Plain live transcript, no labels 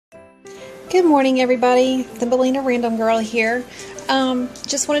Good morning, everybody. The Belina Random Girl here.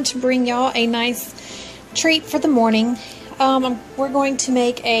 Just wanted to bring y'all a nice treat for the morning. We're going to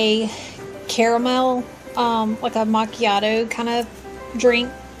make a caramel, like a macchiato kind of drink.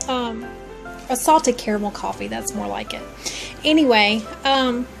 A salted caramel coffee, that's more like it. Anyway,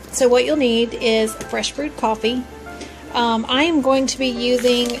 so what you'll need is fresh brewed coffee. I am going to be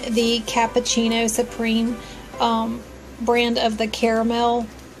using the Cappuccino Supreme brand of the caramel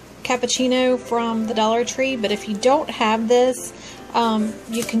cappuccino from the Dollar Tree, but if you don't have this,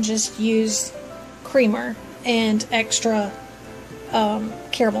 you can just use creamer and extra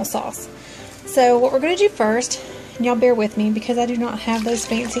caramel sauce. So what we're going to do first, and y'all bear with me because I do not have those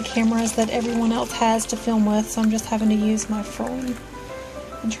fancy cameras that everyone else has to film with, so I'm just having to use my phone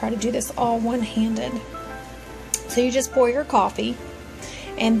and try to do this all one-handed. So you just pour your coffee,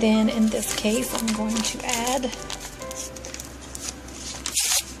 and then in this case I'm going to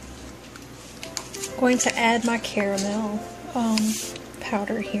add my caramel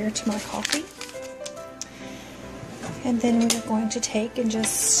powder here to my coffee. And then we're going to take and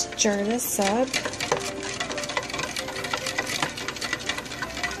just stir this up.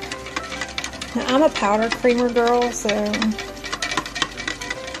 Now I'm a powder creamer girl, so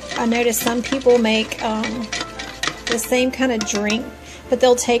I noticed some people make the same kind of drink, but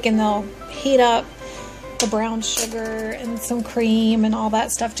they'll take and they'll heat up the brown sugar and some cream and all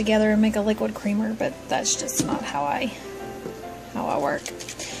that stuff together and make a liquid creamer, but that's just not how I work.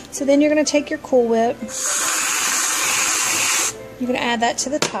 So then you're going to take your Cool Whip. You're going to add that to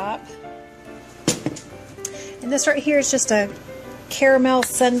the top. And this right here is just a caramel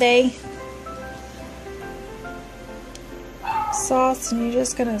sundae sauce, and you're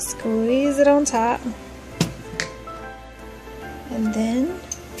just going to squeeze it on top. And then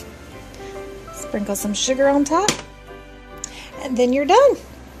sprinkle some sugar on top. And then you're done.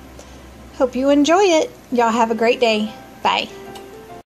 Hope you enjoy it. Y'all have a great day. Bye.